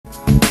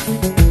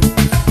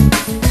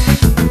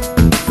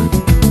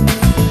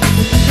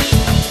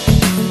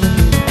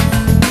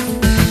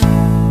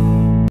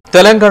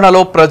తెలంగాణలో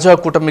ప్రజా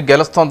కూటమి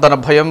గెలుస్తోందన్న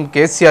భయం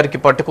కేసీఆర్ కి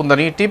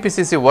పట్టుకుందని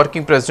TPCC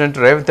working president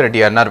Revanth Reddy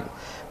అన్నారు.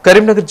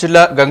 కరీంనగర్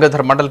జిల్లా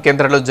గంగాధర్ మండల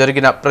కేంద్రంలో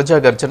జరిగిన ప్రజా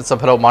గర్జన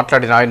సభలో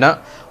మాట్లాడిన ఆయన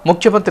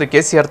ముఖ్యమంత్రి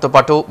కేసీఆర్ తో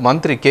పాటు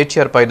మంత్రి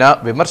కేటీఆర్ పైన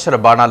విమర్శల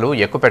బాణాలు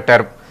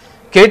ఎక్కుపెట్టారు.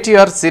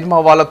 కేటీఆర్ సినిమా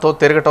వాళ్లతో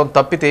తిరగటం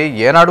తప్పితే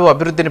ఏనాడు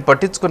అభివృద్ధిని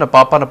పట్టించుకున్న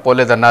పాపాన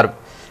పోలేదన్నారు.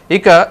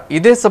 ఇక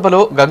ఇదే సభలో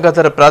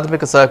గంగాధర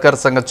ప్రాథమిక సహకార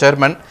సంఘం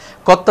చైర్మన్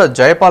కొత్త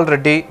జయపాల్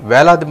రెడ్డి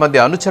వేలాది మంది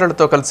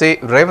అనుచరులతో కలిసి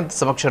రేవంత్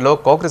సమక్షంలో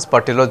కాంగ్రెస్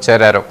పార్టీలో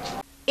చేరారు.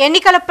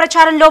 ఎన్నికల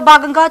ప్రచారంలో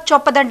భాగంగా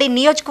చొప్పదండి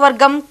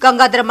నియోజకవర్గం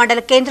గంగాధర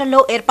మండల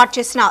కేంద్రంలో ఏర్పాటు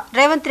చేసిన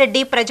రేవంత్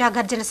రెడ్డి ప్రజా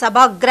గర్జన సభ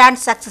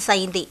గ్రాండ్ సక్సెస్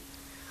అయింది.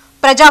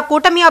 ప్రజా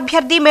కూటమి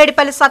అభ్యర్థి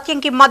మేడిపల్లి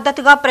సత్యంకి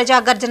మద్దతుగా ప్రజా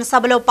గర్జన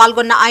సభలో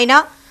పాల్గొన్న ఆయన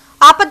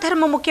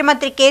ఆపద్ధర్మ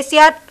ముఖ్యమంత్రి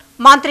కేసీఆర్,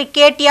 మంత్రి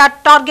కేటీఆర్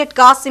టార్గెట్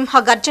గా సింహ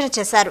గర్జన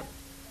చేశారు.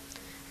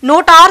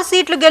 106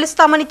 సీట్లు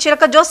గెలుస్తామని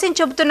చిలక జోస్యం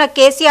చెబుతున్న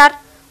కేసీఆర్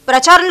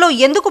ప్రచారంలో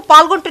ఎందుకు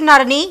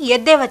పాల్గొంటున్నారని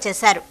ఎద్దేవా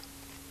చేశారు.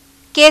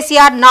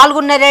 కేసీఆర్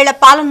 4.5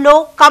 పాలనలో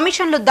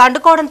కమిషన్లు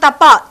దండుకోవడం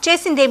తప్ప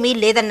చేసిందేమీ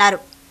లేదన్నారు.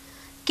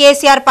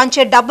 కేసీఆర్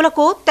పంచే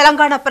డబ్బులకు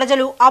తెలంగాణ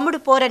ప్రజలు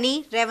అమ్ముడుపోరని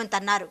రేవంత్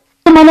అన్నారు.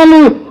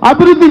 మనల్ని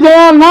అభివృద్ధి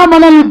చేయాలన్నా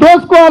మనల్ని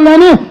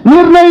దోసుకోవాలని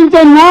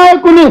నిర్ణయించే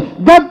నాయకుని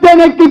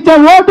గద్దెనెక్కించే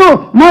ఓటు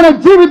మన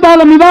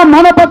జీవితాల మీద,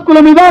 మన బతుకుల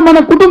మీద, మన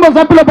కుటుంబ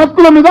సభ్యుల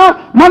బతుకుల మీద,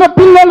 మన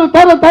పిల్లలు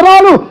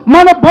తరతరాలు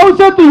మన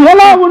భవిష్యత్తు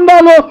ఎలా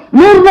ఉండాలో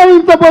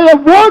నిర్ణయించబోయే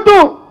ఓటు.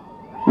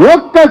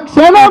 ఒక్క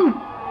క్షణం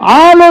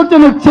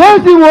ఆలోచన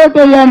చేసి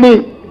ఓటేయండి.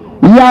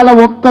 ఇవాళ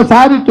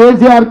ఒక్కసారి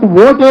కేసీఆర్ కు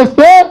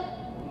ఓటేస్తే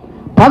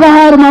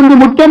 16 మంది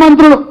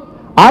ముఖ్యమంత్రులు,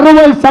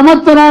 60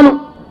 సంవత్సరాలు,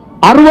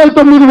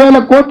 69,000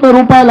 కోట్ల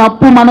రూపాయల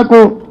అప్పు మనకు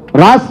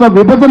రాష్ట్ర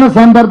విభజన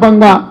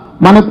సందర్భంగా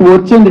మనకు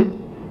వచ్చింది.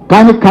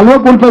 కానీ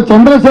కల్వకుంట్ల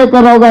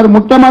చంద్రశేఖరరావు గారు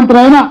ముఖ్యమంత్రి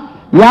అయిన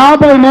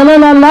 50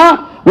 నెలలల్లా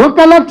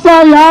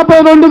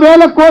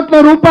 1,52,000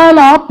 కోట్ల రూపాయల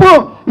అప్పు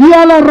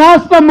ఇవాళ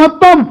రాష్ట్రం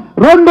మొత్తం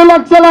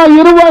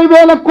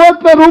 2,20,000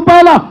 కోట్ల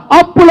రూపాయల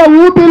అప్పుల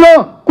ఊపిలో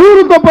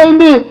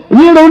కూరుకుపోయింది.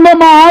 ఈడుండే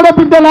మా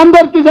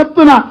ఆడబిడ్డలందరికీ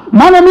చెప్తున్నా,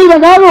 మన మీద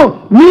కాదు,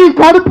 మీ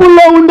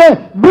కడుపుల్లో ఉండే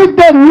బిడ్డ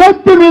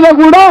నెత్తి మీద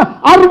కూడా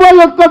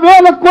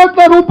 61,000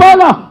 కోట్ల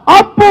రూపాయల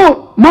అప్పు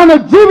మన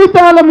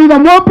జీవితాల మీద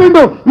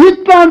మోపిండు.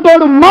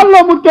 ఇట్లాంటోడు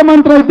మళ్ళా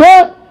ముఖ్యమంత్రి అయితే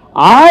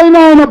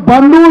ఆయన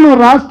బంధువులు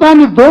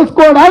రాష్ట్రాన్ని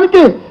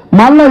దోసుకోవడానికి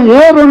మళ్ళా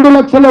 2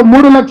 లక్షలు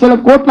 3 లక్షల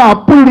కోట్ల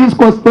అప్పులు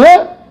తీసుకొస్తే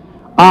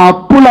ఆ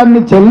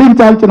అప్పులన్నీ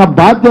చెల్లించాల్సిన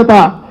బాధ్యత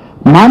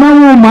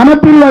మనము, మన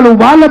పిల్లలు,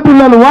 వాళ్ళ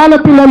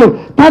పిల్లలు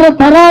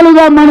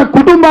తరతరాలుగా మన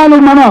కుటుంబాలు,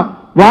 మన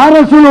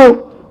వారసులు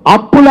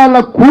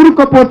అప్పులలో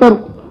కూరుకుపోతారు.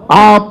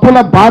 ఆ అప్పుల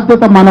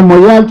బాధ్యత మనం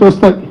మొయ్యాల్సి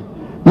వస్తుంది.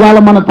 ఇవాళ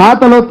మన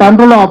తాతలు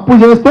తండ్రులు అప్పు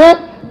చేస్తే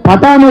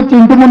పటాన్ వచ్చి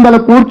ఇంటి ముందర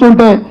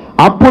కూర్చుంటే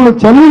అప్పులు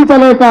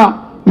చెల్లించలేక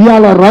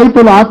ఇవాళ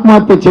రైతులు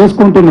ఆత్మహత్య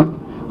చేసుకుంటున్నారు.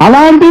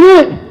 అలాంటిది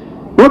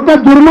ఒక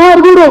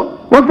దుర్మార్గుడు,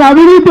 ఒక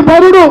అవినీతి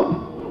పరుడు,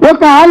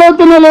 ఒక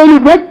ఆలోచన లేని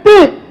వ్యక్తి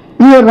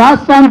ఈ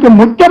రాష్ట్రానికి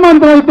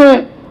ముఖ్యమంత్రి అయితే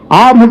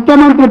ఆ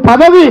ముఖ్యమంత్రి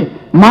పదవి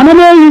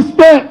మనమే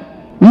ఇస్తే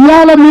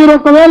ఇవాళ మీరు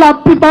ఒకవేళ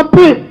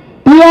తప్పి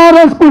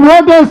టీఆర్ఎస్ కు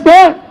ఓటేస్తే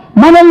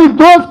మనల్ని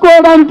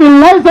దోసుకోవడానికి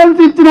లైసెన్స్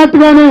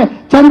ఇచ్చినట్టుగానే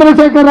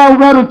చంద్రశేఖరరావు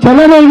గారు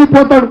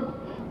చెలరేగిపోతాడు.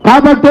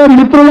 కాబట్టి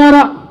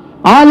మిత్రులారా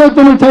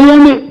ఆలోచన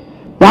చేయండి,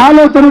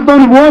 ఆలోచనతో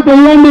ఓటు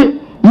వేయండి.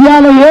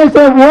 ఇవాళ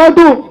వేసే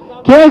ఓటు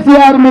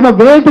కేసీఆర్ మీద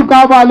వేటు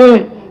కావాలి.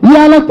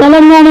 ఇవాళ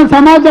తెలంగాణ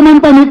సమాజం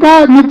అంతా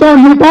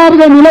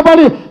నిటారుగా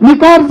నిలబడి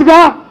నికార్స్గా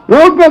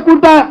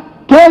ఓగకుండా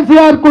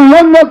కేసీఆర్ కు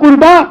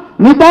లొంగకుండా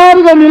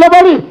నిటారుగా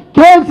నిలబడి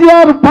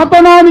కేసీఆర్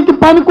పతనానికి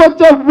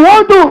పనికొచ్చే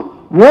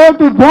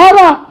ఓటు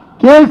ద్వారా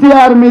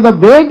కేసీఆర్ మీద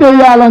వేటు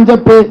వేయాలని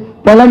చెప్పి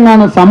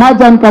తెలంగాణ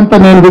సమాజానికంతా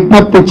నేను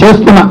విజ్ఞప్తి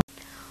చేస్తున్నా.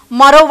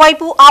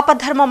 మరోవైపు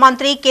ఆపద్ధర్మ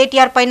మంత్రి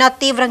కేటీఆర్ పైన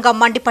తీవ్రంగా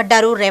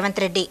మండిపడ్డారు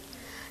రేవంత్ రెడ్డి.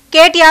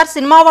 కేటీఆర్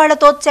సినిమా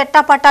వాళ్లతో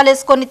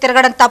చెట్టాపట్టాలేసుకొని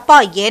తిరగడం తప్ప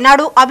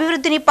ఏనాడు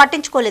అభివృద్ధిని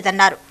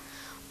పట్టించుకోలేదన్నారు.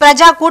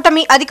 ప్రజా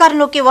కూటమి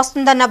అధికారంలోకి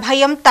వస్తుందన్న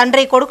భయం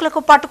తండ్రి కొడుకులకు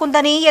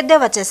పట్టుకుందని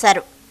ఎద్దేవా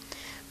చేశారు.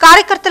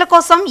 కార్యకర్తల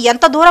కోసం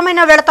ఎంత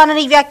దూరమైనా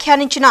వెళతానని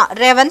వ్యాఖ్యానించిన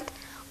రేవంత్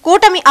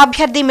కూటమి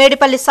అభ్యర్థి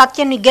మేడిపల్లి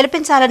సత్యాన్ని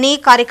గెలిపించాలని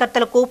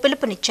కార్యకర్తలకు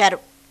పిలుపునిచ్చారు.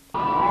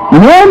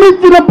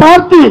 మేమిచ్చిన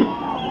పార్టీ,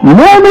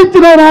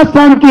 మేమిచ్చిన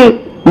రాష్ట్రానికి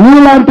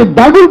నీలాంటి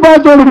దగులు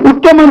బాచోడు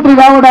ముఖ్యమంత్రి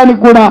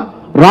కావడానికి కూడా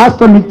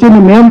రాష్ట్రం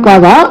ఇచ్చింది మేం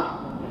కాదా?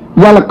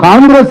 ఇవాళ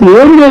కాంగ్రెస్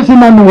ఏం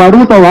చేసిందని నువ్వు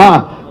అడుగుతావా?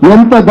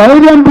 ఎంత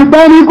ధైర్యం బిడ్డ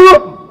నీకు?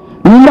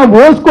 నిన్న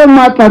పోసుకొని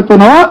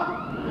మాట్లాడుతున్నావా?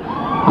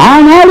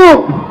 ఆనాడు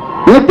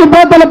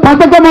ఎత్తిపోతల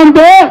పథకం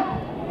అంటే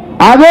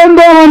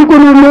అదేందో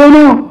అనుకున్నాను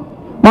నేను,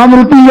 మా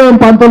మృత్యుంజయం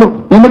పంతులు.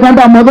 ఎందుకంటే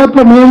ఆ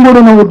మొదట్లో మేము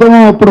కూడా నా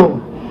ఉద్యమం అప్పుడు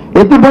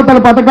ఎత్తిపోతల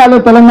పథకాలు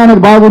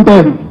తెలంగాణకు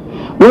బాగుంటాయని.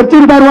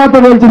 వచ్చిన తర్వాత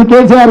తెలిసిన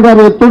కేసీఆర్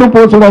గారు ఎత్తుడు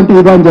పోసుడు అంటే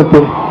ఇదని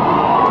చెప్పి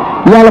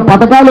ఇవాళ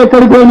పథకాలు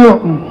ఎక్కడికి పోయినాయో.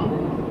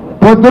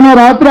 పొద్దున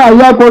రాత్రి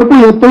అయ్యా కొడుకు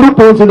ఎత్తుడు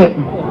పోసుడే.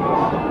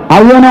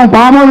 అయ్యానేమో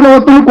పామోజులో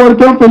ఎత్తుడు,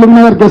 కొడుకేమో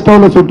ఫిలింనగర్ గెస్ట్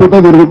హౌస్లో చుట్టూతో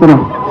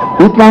తిరుగుతున్నాం.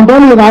 ఇట్లాంటి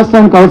ఈ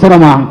రాష్ట్రానికి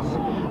అవసరమా?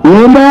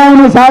 ఏందో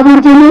ఆయన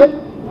సాధించింది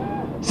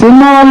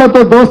సినిమా వాళ్ళతో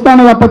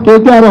దోస్తాను తప్ప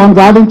కేటీఆర్ ఏమైనా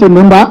సాధించింది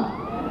ఉందా?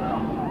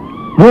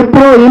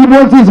 విప్రో,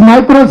 ఇన్ఫోసిస్,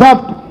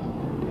 మైక్రోసాఫ్ట్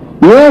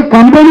ఏ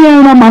కంపెనీ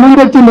అయినా మనం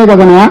తెచ్చిందే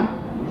కదనా,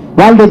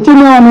 వాళ్ళు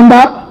తెచ్చింది ఏమైనా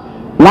ఉందా?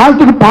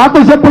 లాస్ట్కి పాత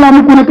చెప్పులు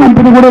అమ్ముకునే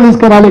కంపెనీ కూడా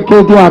తీసుకురాలి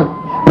కేటీఆర్.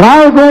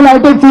 ఒకవేళ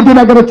హైటెక్ సిటీ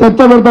దగ్గర చర్చ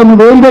పెడతాం,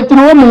 నువ్వేం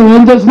తెచ్చినావో మేము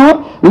ఏం చేసినావో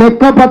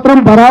లెక్క పత్రం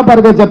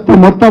బరాబర్గా చెప్తాం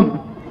మొత్తం.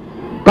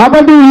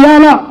 కాబట్టి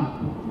ఇవాళ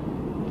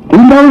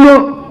ఇందవులు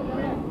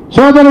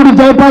సోదరుడు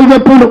జైపాల్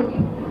చెప్పుడు,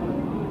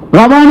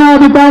 రవాణా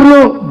అధికారులు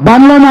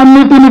బండ్లను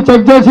అన్నిటిని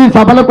చెక్ చేసి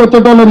సభలకు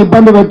వచ్చేటోళ్ళని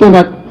ఇబ్బంది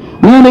పెట్టినారు.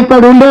 నేను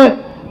ఇక్కడ ఉండే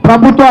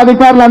ప్రభుత్వ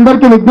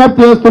అధికారులందరికీ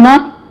విజ్ఞప్తి చేస్తున్నా,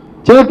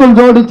 చేతులు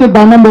జోడించి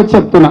దండం పెట్టి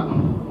చెప్తున్నా,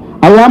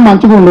 అయ్యా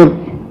మంచిగా ఉండదు.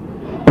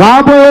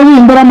 రాబోయేది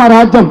ఇందిరమ్మ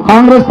రాజ్యం,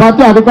 కాంగ్రెస్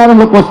పార్టీ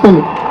అధికారంలోకి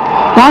వస్తుంది.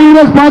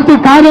 కాంగ్రెస్ పార్టీ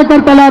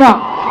కార్యకర్తలారా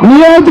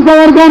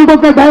నియోజకవర్గానికి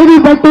ఒక డైరీ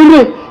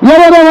పెట్టింది.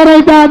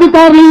 ఎవరెవరైతే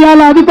అధికారులు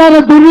ఇవాళ అధికార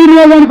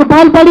దుర్వినియోగానికి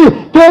పాల్పడి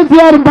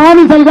కేసీఆర్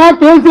బానిసలుగా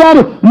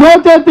కేసీఆర్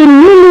మోచేతి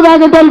నీళ్లు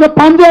తాగేటోళ్ళుగా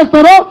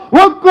పనిచేస్తారో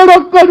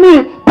ఒక్కడొక్కడిని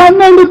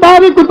 12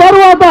 తారీఖు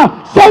తర్వాత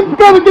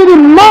శంకర్గిరి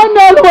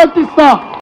మాన్యాలు పట్టిస్తా.